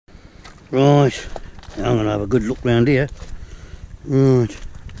Right, now I'm going to have a good look round here. Right.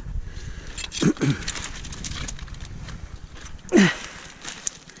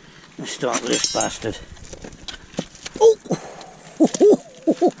 Let's start with this bastard. Oh!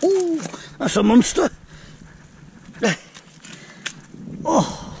 That's a monster!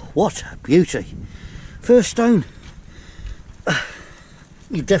 Oh, what a beauty! First stone.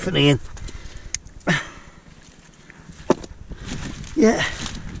 You're definitely in. Yeah.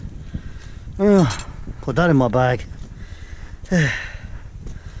 Oh, put that in my bag.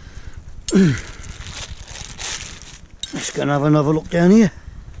 Let's go and have another look down here.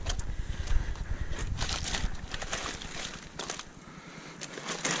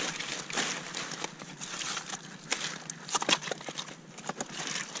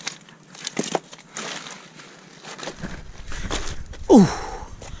 Oh,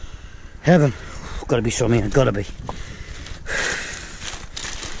 heaven. Gotta be some here, gotta be.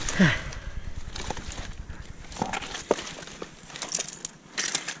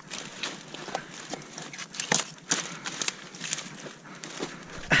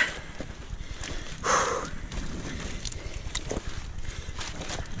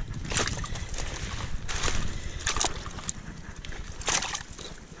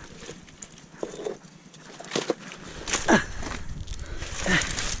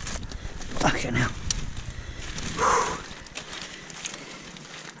 Okay now.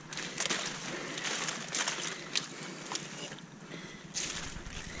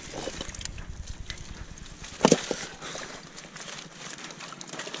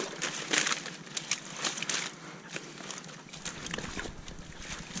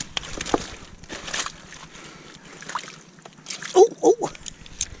 Oh, oh.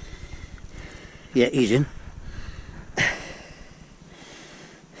 Yeah, he's in.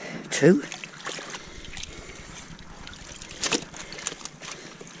 2.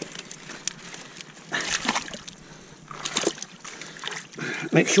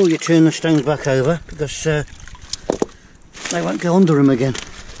 Make sure you turn the stones back over because they won't go under them again.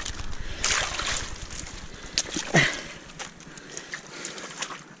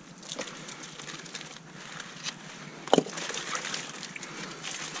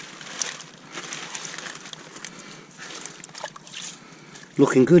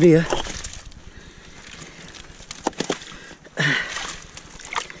 Looking good here.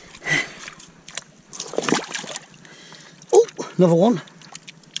 Oh, another one.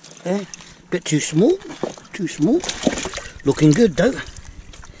 Yeah, bit too small. Too small. Looking good though.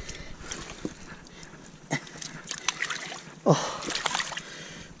 Oh.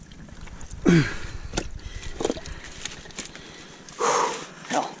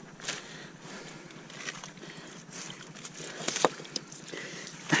 Hell.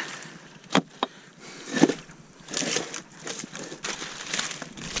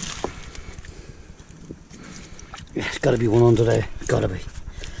 Yeah, it's got to be one under there. Got to be.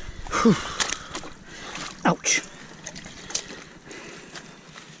 Whew. Ouch.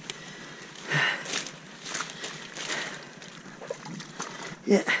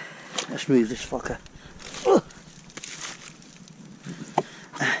 Yeah, let's move this fucker.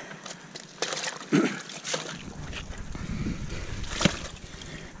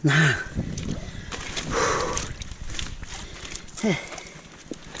 Now.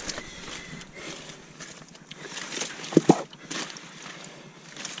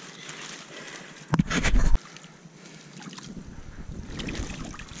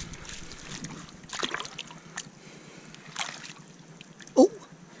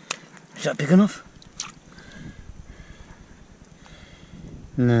 Is that big enough?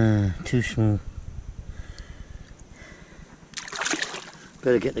 No, too small.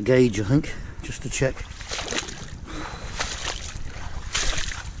 Better get the gauge, I think, just to check.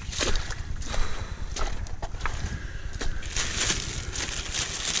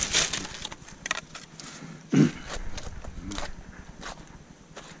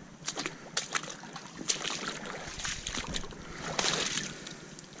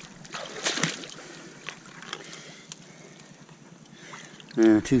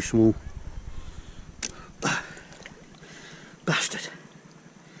 Too small. Bastard.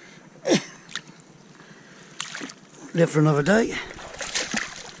 Live for another day.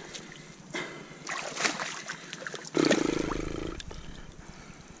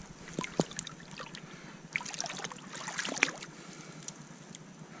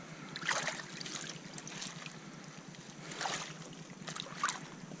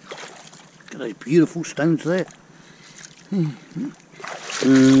 Got those beautiful stones there.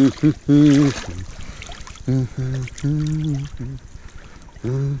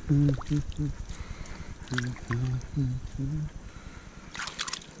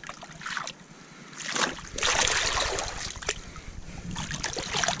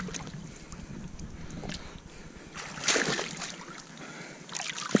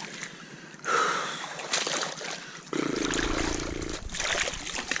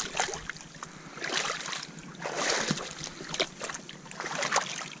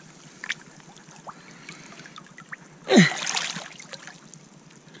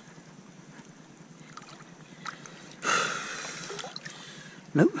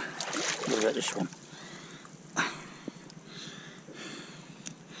 Nope. What about this one?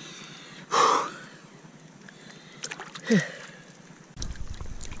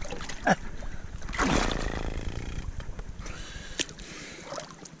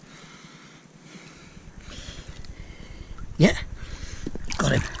 Yeah,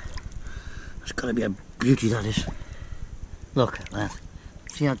 got him. That's got to be a beauty, that is. Look at that.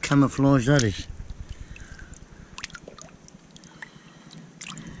 See how camouflaged that is.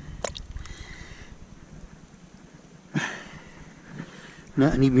 No,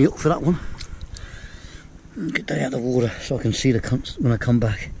 I need me up for that one. Get that out of the water so I can see the cunts when I come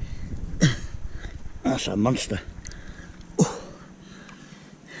back. That's a monster. Oh.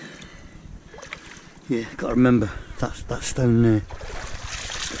 Yeah, got to remember that stone there.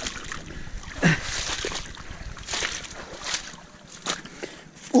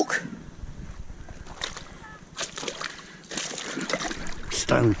 Look.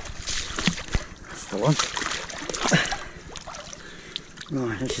 Stone. That's the one.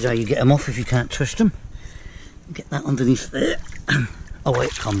 Right, this is how you get them off if you can't trust them. Get that underneath there. Oh,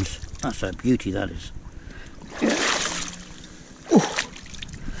 it comes. That's a beauty, that is. Yeah. Oh.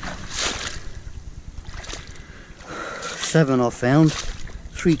 7 I've found.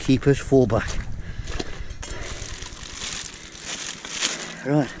 3 keepers, 4 back.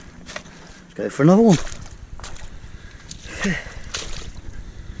 Right, let's go for another one.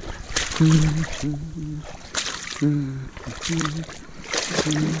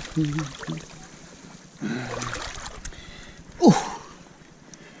 Oh.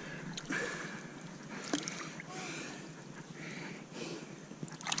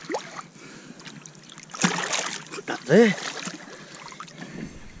 Put that there.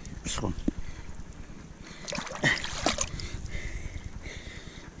 This one.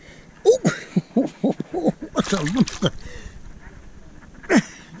 Oh, what a monster!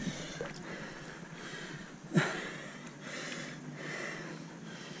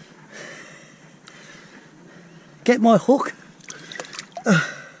 Get my hook.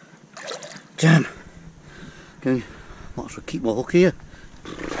 Damn. Okay, might as well keep my hook here.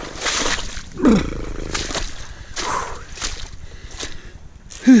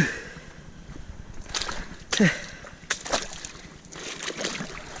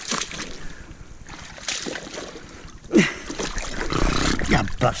 You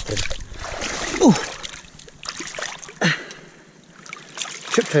bastard. Oh.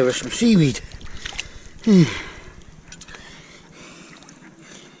 Tripped over some seaweed.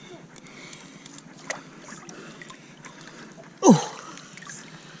 Oh.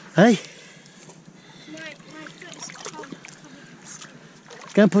 Hey? My foot's covered in skin.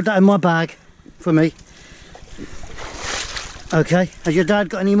 Go and put that in my bag for me. Okay, has your dad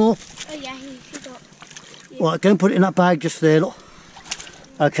got any more? Oh yeah, he got... Yeah. Right, go and put it in that bag just there, look.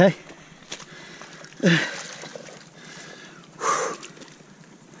 Okay.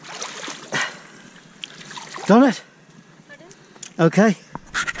 Done it? Pardon? Okay.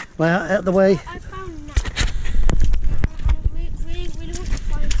 Well, out the way. I found that. I really want to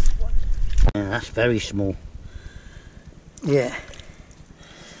find one. Yeah, that's very small. Yeah.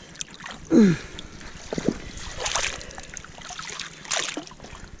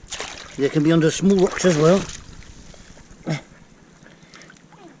 They can be under small rocks as well.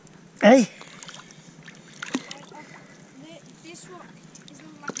 Hey? This rock is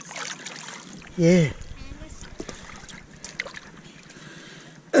not like a sand. Yeah.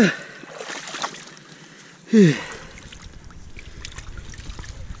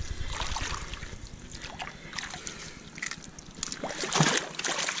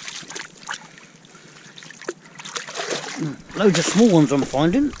 Loads of small ones I'm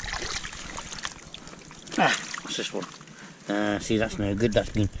finding. Ah, what's this one? See, that's no good. That's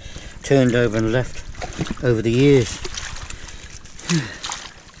been turned over and left over the years.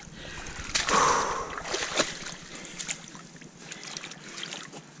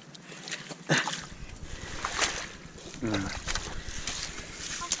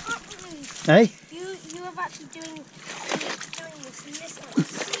 Hey? You have actually doing this and this on the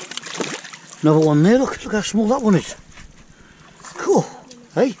sea. Another one there, look how small that one is. Cool.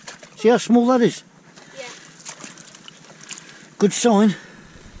 Hey, see how small that is? Yeah. Good sign.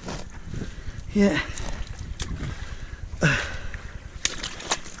 Yeah.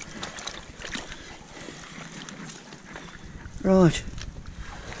 Right.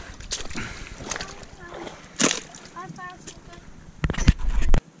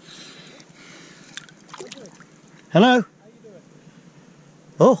 Hello?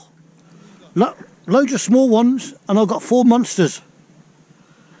 Oh, loads of small ones, and I've got 4 monsters.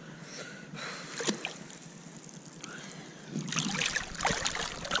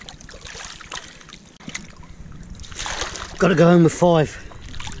 Got to go home with 5.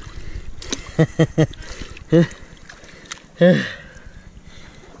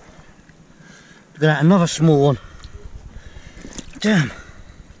 Got another small one. Damn.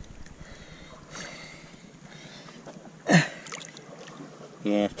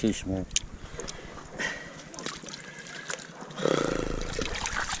 Yeah, too small.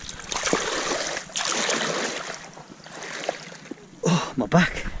 Oh, my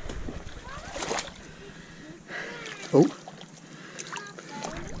back. Oh.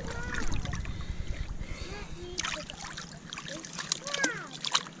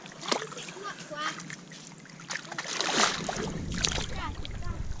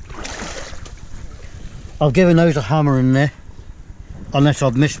 I've given those a hammer in there, unless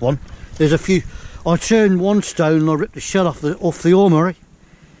I've missed one. There's a few. I turned one stone and I ripped the shell off the Ormering.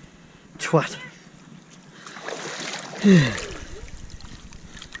 Twat.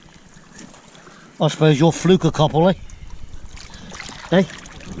 I suppose you're fluke a couple, eh? Eh?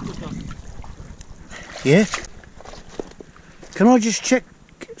 Yeah? Can I just check,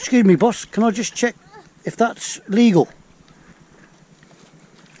 excuse me boss, can I just check if that's legal?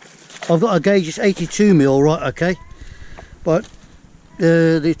 I've got a gauge, it's 82mm, right, okay. But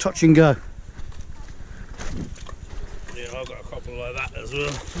the touch and go. Yeah, I've got a couple like that as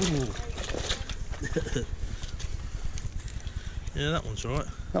well. Yeah, that one's alright.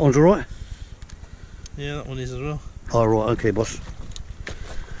 That one's alright? Yeah, that one is as well. Oh right, okay boss.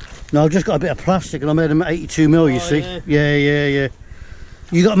 No, I've just got a bit of plastic and I made them at 82mm, you see. Yeah.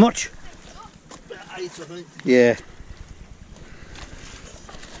 You got much? About 8, I think. Yeah.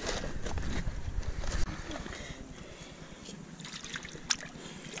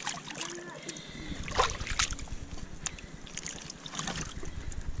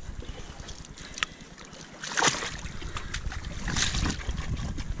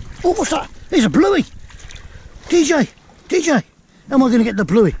 Oh, what's that? There's a bluey! DJ! How am I going to get the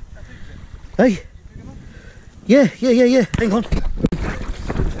bluey? Hey? Yeah. Hang on.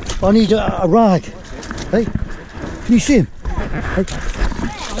 I need a rag. Hey? Can you see him? Hey?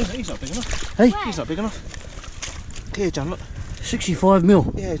 He's not big enough. Hey? He's not big enough. Here, John, look.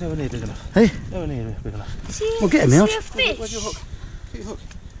 65mm. Yeah, he's nowhere near big enough. Hey? Nowhere near big enough. Well, get him out. See a fish? Where's your hook? Get your hook.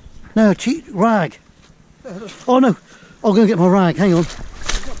 No, rag. Oh no, I'm going to get my rag. Hang on.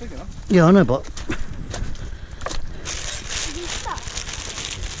 He's not big enough. Yeah, I know, but... Is he stuck?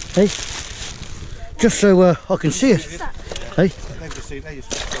 Hey? Just so I can see it. Hey? They've just seen, they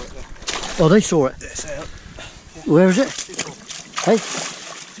just saw it there. Oh, they saw it. That's out. Where is it? Hey?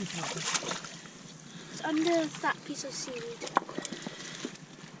 It's under that piece of seaweed.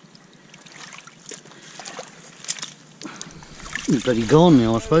 He's bloody gone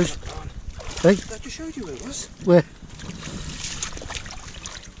now, I suppose. Hey? I just showed you where it was. Where?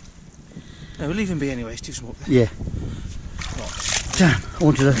 No, we'll leave him be anyway, it's too small. Yeah. Damn, I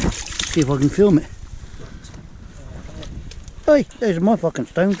wanted to see if I can film it. Hey, there's my fucking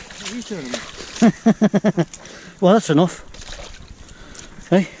stones. What are you doing? Well, that's enough.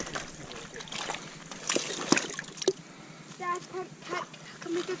 Hey? Dad,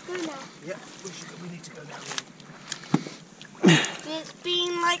 can we just go now? Yeah, we need to go now. It's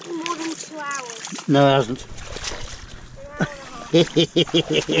been like more than 2 hours. No, it hasn't.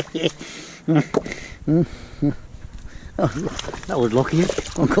 Oh, that was lucky.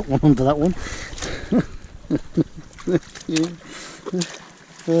 I got one under that one.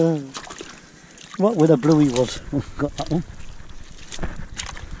 Right where the bluey was. Got that one.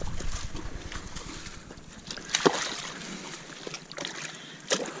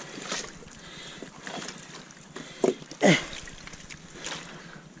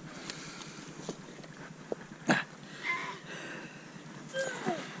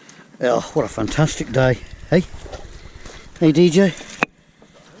 Oh, what a fantastic day. Hey? Hey, DJ?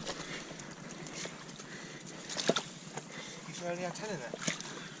 You only had 10 in there?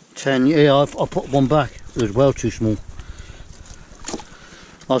 10, yeah, I put one back. It was well too small.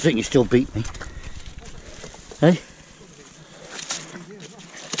 I think you still beat me. Hey?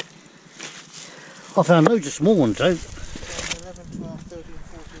 I found loads of small ones though. 11, 12, 13,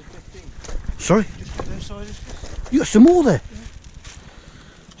 14, 15. Sorry? Just those sizes? You got some more there?